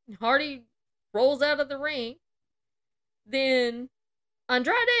 Hardy rolls out of the ring. Then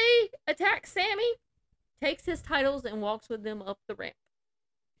Andrade attacks Sammy, takes his titles, and walks with them up the ramp.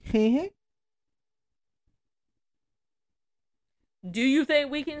 Do you think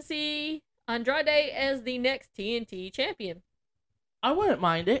we can see Andrade as the next TNT champion? I wouldn't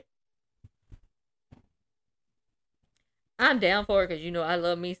mind it. I'm down for it because, you know, I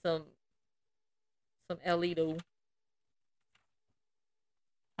love me some Elito.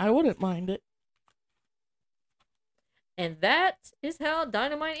 I wouldn't mind it. And that is how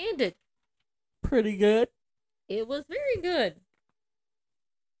Dynamite ended. Pretty good. It was very good.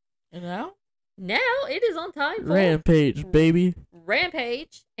 And now? Now it is on time for Rampage, baby.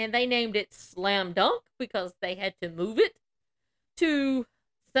 Rampage, and they named it Slam Dunk because they had to move it to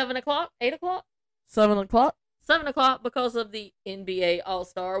 7 o'clock, 8 o'clock? 7 o'clock? 7 o'clock because of the NBA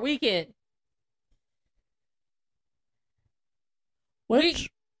All-Star Weekend. Which,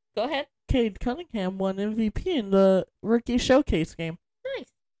 go ahead. Cade Cunningham won MVP in the Rookie Showcase game.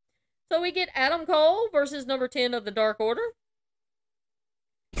 Nice. So we get Adam Cole versus number 10 of the Dark Order.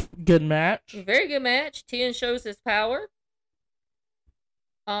 Good match. Very good match. 10 shows his power.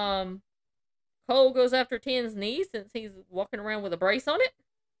 Cole goes after 10's knee since he's walking around with a brace on it.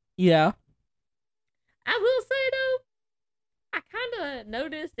 Yeah. I will say, though, I kind of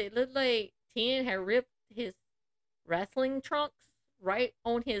noticed it looked like 10 had ripped his wrestling trunks right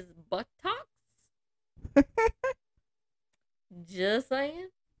on his buttocks. Just saying.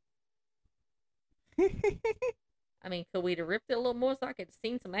 I mean, could we have ripped it a little more so I could have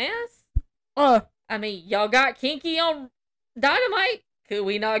seen some ass? I mean, y'all got kinky on Dynamite. Could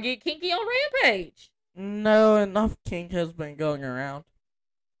we not get kinky on Rampage? No, enough kink has been going around.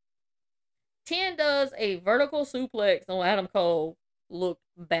 10 does a vertical suplex on Adam Cole. Look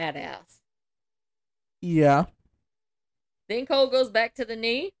badass. Yeah. Then Cole goes back to the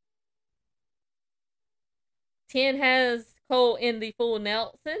knee. 10 has Cole in the full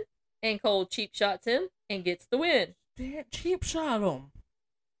Nelson, and Cole cheap shots him and gets the win. Damn, cheap shot him.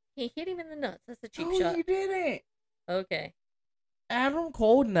 He hit him in the nuts. That's a cheap shot. shot. He didn't. Okay. Adam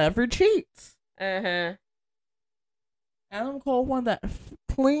Cole never cheats. Uh-huh. Adam Cole won that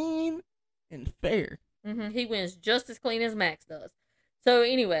clean and fair. Mm-hmm. He wins just as clean as Max does. So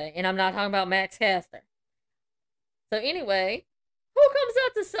anyway, and I'm not talking about Max Caster. So anyway, who comes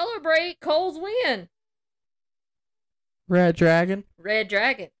out to celebrate Cole's win? Red Dragon. Red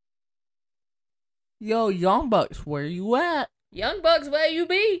Dragon. Yo, Young Bucks, where you at? Young Bucks, where you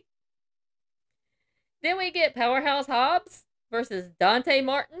be? Then we get Powerhouse Hobbs versus Dante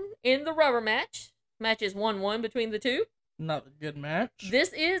Martin in the rubber match. Match is 1-1 between the two. Not a good match.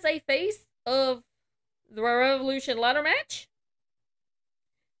 This is a face of the Revolution ladder match.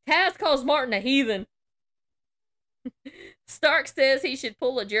 Taz calls Martin a heathen. Stark says he should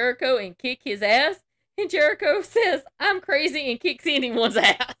pull a Jericho and kick his ass. And Jericho says, I'm crazy, and kicks anyone's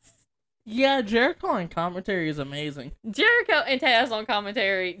ass. Yeah, Jericho on commentary is amazing. Jericho and Taz on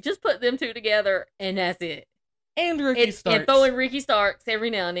commentary, just put them two together, and that's it. And Ricky Starks. And throw in Ricky Starks every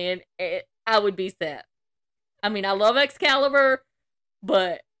now and then, I would be set. I mean, I love Excalibur,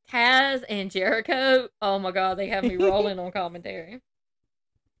 but Taz and Jericho, oh my god, they have me rolling on commentary.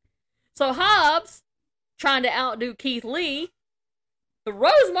 So Hobbs, trying to outdo Keith Lee,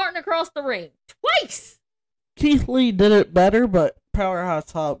 throws Martin across the ring twice. Keith Lee did it better, but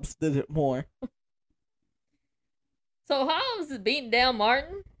Powerhouse Hobbs did it more. So Hobbs is beating down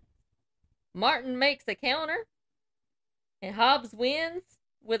Martin. Martin makes a counter. And Hobbs wins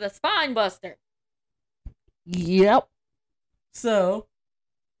with a spine buster. Yep. So,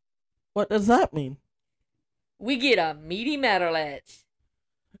 what does that mean? We get a meaty ladder match.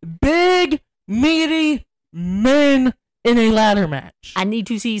 Big, meaty men in a ladder match. I need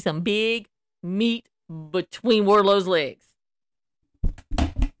to see some big meat between Wardlow's legs.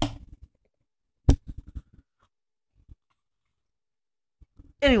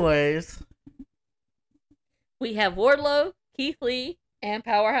 Anyways, we have Wardlow, Keith Lee, and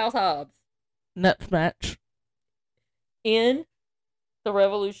Powerhouse Hobbs. Next match. In the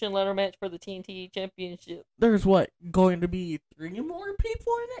Revolution ladder match for the TNT Championship. There's going to be 3 more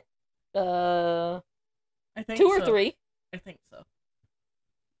people in it? I think 2 or 3. I think so.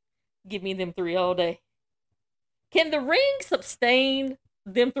 Give me them 3 all day. Can the ring sustain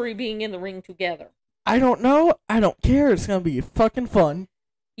them 3 being in the ring together? I don't know. I don't care. It's gonna be fucking fun.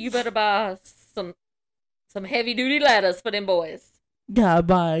 You better buy some heavy duty ladders for them boys. Gotta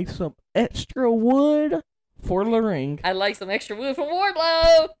buy some extra wood for the ring. I'd like some extra wood from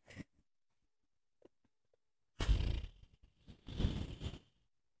Wardlow.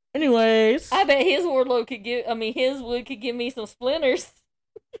 Anyways. I bet his wood could give me some splinters.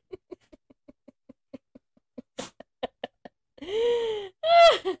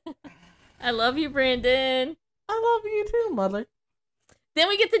 I love you, Brandon. I love you too, mother. Then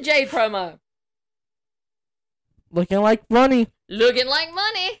we get the Jade promo. Looking like money. Looking like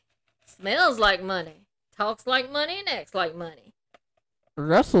money. Smells like money. Talks like money and acts like money.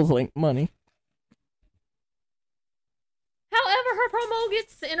 Wrestles like money. However, her promo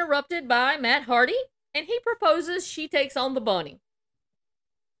gets interrupted by Matt Hardy, and he proposes she takes on the bunny.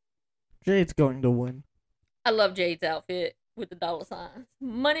 Jade's going to win. I love Jade's outfit with the dollar signs.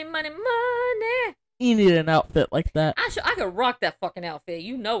 Money, money, money. You need an outfit like that. I could rock that fucking outfit.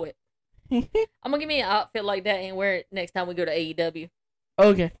 You know it. I'm gonna give me an outfit like that and wear it next time we go to AEW.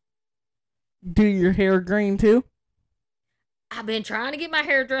 Okay. Do your hair green too? I've been trying to get my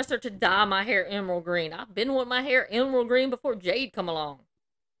hairdresser to dye my hair emerald green. I've been with my hair emerald green before Jade come along.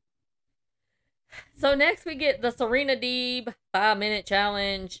 So next we get the Serena Deeb 5-minute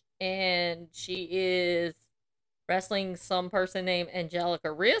challenge, and she is wrestling some person named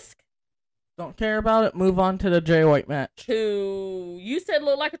Angelica Risk. Don't care about it. Move on to the Jay White match. Who you said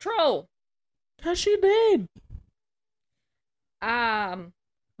looked like a troll. 'Cause she did.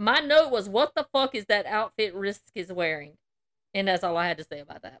 My note was, what the fuck is that outfit Risk is wearing? And that's all I had to say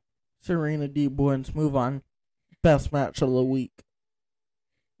about that. Serena Deeb wins. Move on. Best match of the week.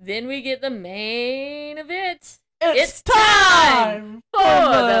 Then we get the main event. It's time for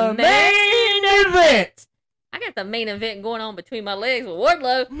the main event. I got the main event going on between my legs with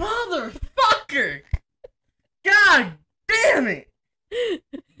Wardlow. Motherfucker! God damn it! I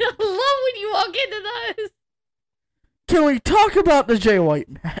love when you walk into those. Can we talk about the Jay White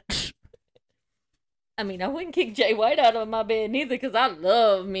match? I mean, I wouldn't kick Jay White out of my bed neither, because I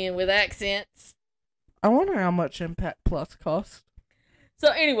love men with accents. I wonder how much Impact Plus cost.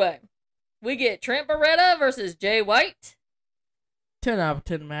 So anyway, we get Trent Beretta versus Jay White. 10 out of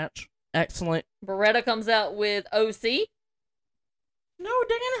 10 match. Excellent. Beretta comes out with OC. No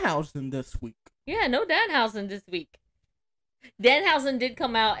Danhausen this week. Yeah, no Danhausen this week. Danhausen did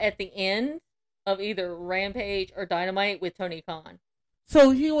come out at the end of either Rampage or Dynamite with Tony Khan.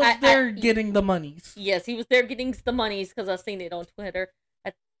 So he was there getting the monies. Yes, he was there getting the monies because I've seen it on Twitter.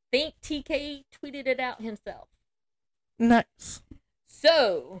 I think TK tweeted it out himself. Nice.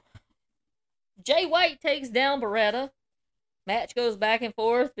 So, Jay White takes down Beretta. Match goes back and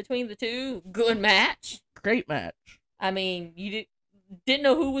forth between the two. Good match. Great match. I mean, you didn't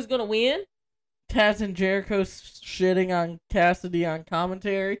know who was going to win. Taz and Jericho shitting on Cassidy on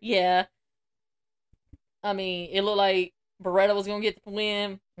commentary. Yeah. I mean, it looked like Beretta was going to get the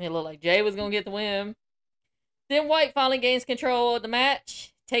win. It looked like Jay was going to get the win. Then White finally gains control of the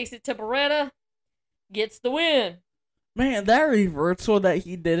match. Takes it to Beretta. Gets the win. Man, that reversal that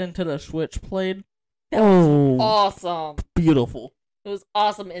he did into the switchblade. That was awesome. Beautiful. It was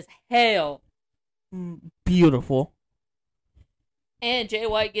awesome as hell. Beautiful. And Jay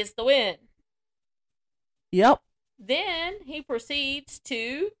White gets the win. Yep. Then he proceeds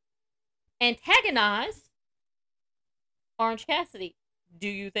to antagonize Orange Cassidy. Do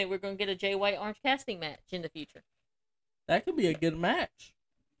you think we're going to get a Jay White Orange Cassidy match in the future? That could be a good match.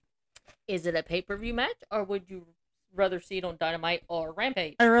 Is it a pay-per-view match, or would you rather see it on Dynamite or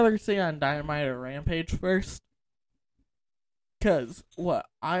Rampage? I'd rather see it on Dynamite or Rampage first. Because what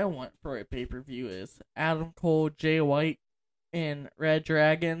I want for a pay-per-view is Adam Cole, Jay White, and Red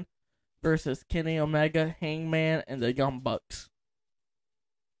Dragon versus Kenny Omega, Hangman, and the Young Bucks.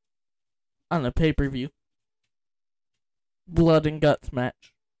 On a pay-per-view. Blood and guts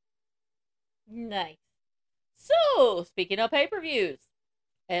match. Nice. So, speaking of pay-per-views,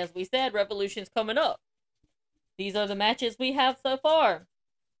 as we said, Revolution's coming up. These are the matches we have so far.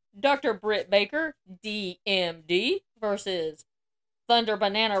 Dr. Britt Baker, DMD, versus Thunder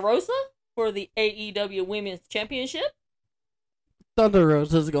Banana Rosa for the AEW Women's Championship. Thunder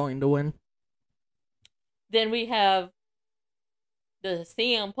Rosa is going to win. Then we have the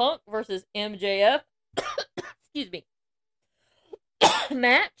CM Punk versus MJF excuse me,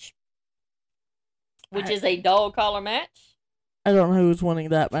 match, which is a dog collar match. I don't know who's winning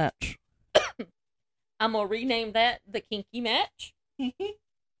that match. I'm going to rename that the Kinky match.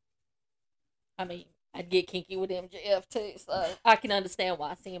 I mean, I'd get kinky with MJF too, so I can understand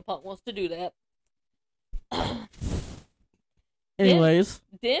why CM Punk wants to do that. Anyways.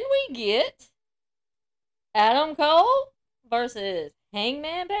 Then we get Adam Cole versus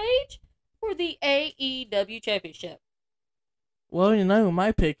Hangman Page for the AEW Championship. Well, you know who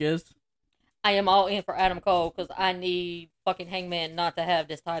my pick is. I am all in for Adam Cole because I need fucking Hangman not to have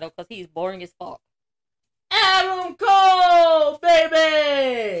this title because he's boring as fuck. Adam Cole,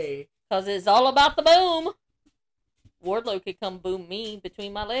 baby! Because it's all about the boom. Wardlow could come boom me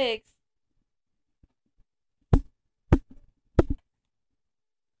between my legs.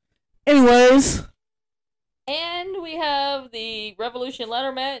 Anyways. And we have the Revolution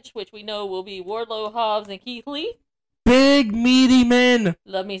ladder match, which we know will be Wardlow, Hobbs, and Keith Lee. Big meaty men.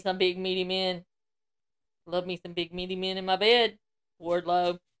 Love me some big meaty men. Love me some big meaty men in my bed.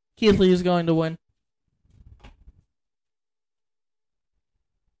 Wardlow. Keith Lee is going to win.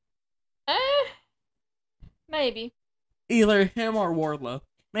 Maybe. Either him or Wardlow.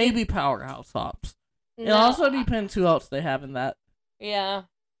 Maybe Powerhouse Hobbs. It also depends who else they have in that. Yeah.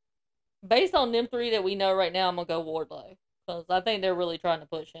 Based on them three that we know right now, I'm going to go Wardlow. Because I think they're really trying to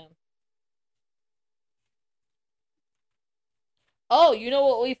push him. Oh, you know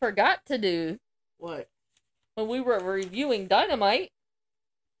what we forgot to do? What? When we were reviewing Dynamite?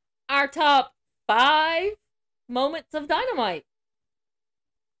 Our top 5 moments of Dynamite.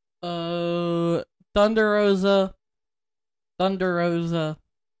 Thunder Rosa,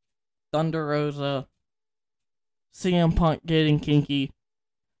 CM Punk getting kinky,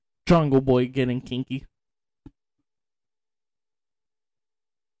 Jungle Boy getting kinky.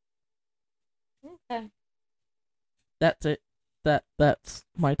 Okay. That's it. That's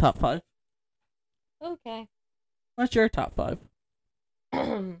my top 5. Okay. What's your top 5?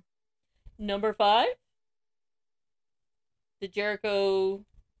 Number 5. The Jericho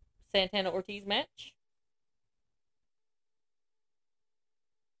Santana Ortiz match.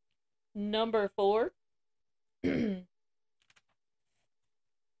 Number 4.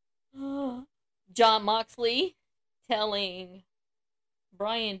 John Moxley telling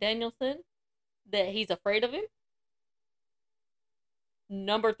Bryan Danielson that he's afraid of him.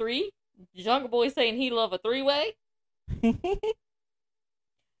 Number 3. Jungle Boy saying he love a 3-way.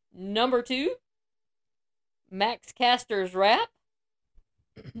 Number 2. Max Caster's rap.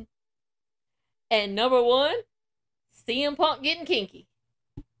 And number 1, CM Punk getting kinky.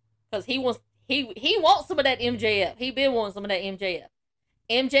 Because he wants some of that MJF. He been wanting some of that MJF.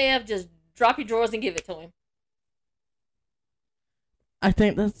 MJF, just drop your drawers and give it to him. I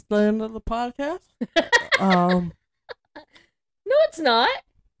think that's the end of the podcast. No, it's not.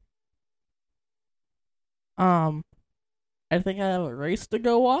 I think I have a race to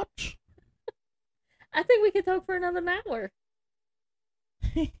go watch. I think we could talk for another hour.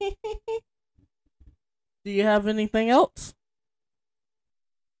 Do you have anything else?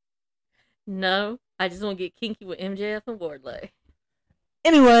 No, I just want to get kinky with MJF and Wardlow.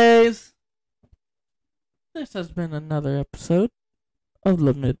 Anyways, this has been another episode of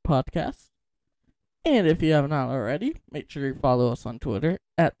the Mid Podcast. And if you have not already, make sure you follow us on Twitter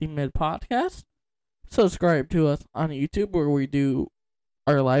at the Mid Podcast. Subscribe to us on YouTube where we do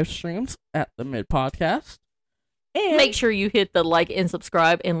our live streams at the Mid Podcast. And make sure you hit the like and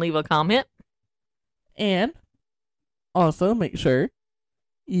subscribe and leave a comment. And also make sure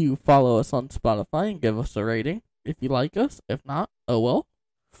you follow us on Spotify and give us a rating if you like us. If not, oh well.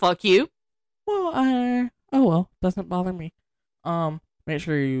 Fuck you. Well, oh well, doesn't bother me. Make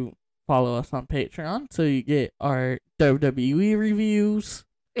sure you follow us on Patreon so you get our WWE reviews,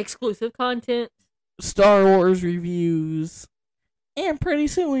 exclusive content, Star Wars reviews, and pretty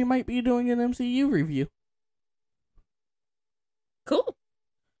soon we might be doing an MCU review. Cool.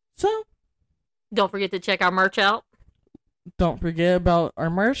 So, don't forget to check our merch out. Don't forget about our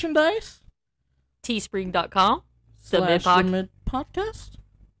merchandise. Teespring.com. The Mid Podcast.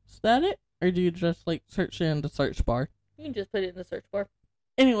 Is that it? Or do you just search in the search bar? You can just put it in the search bar.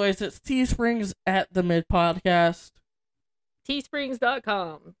 Anyways, it's Teesprings at the Mid Podcast.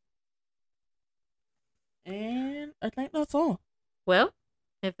 Teesprings.com. And I think that's all. Well,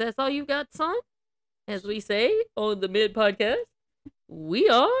 if that's all you got, son, as we say on the Mid Podcast, we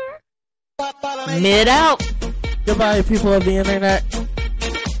are Mid out. Goodbye, people of the internet.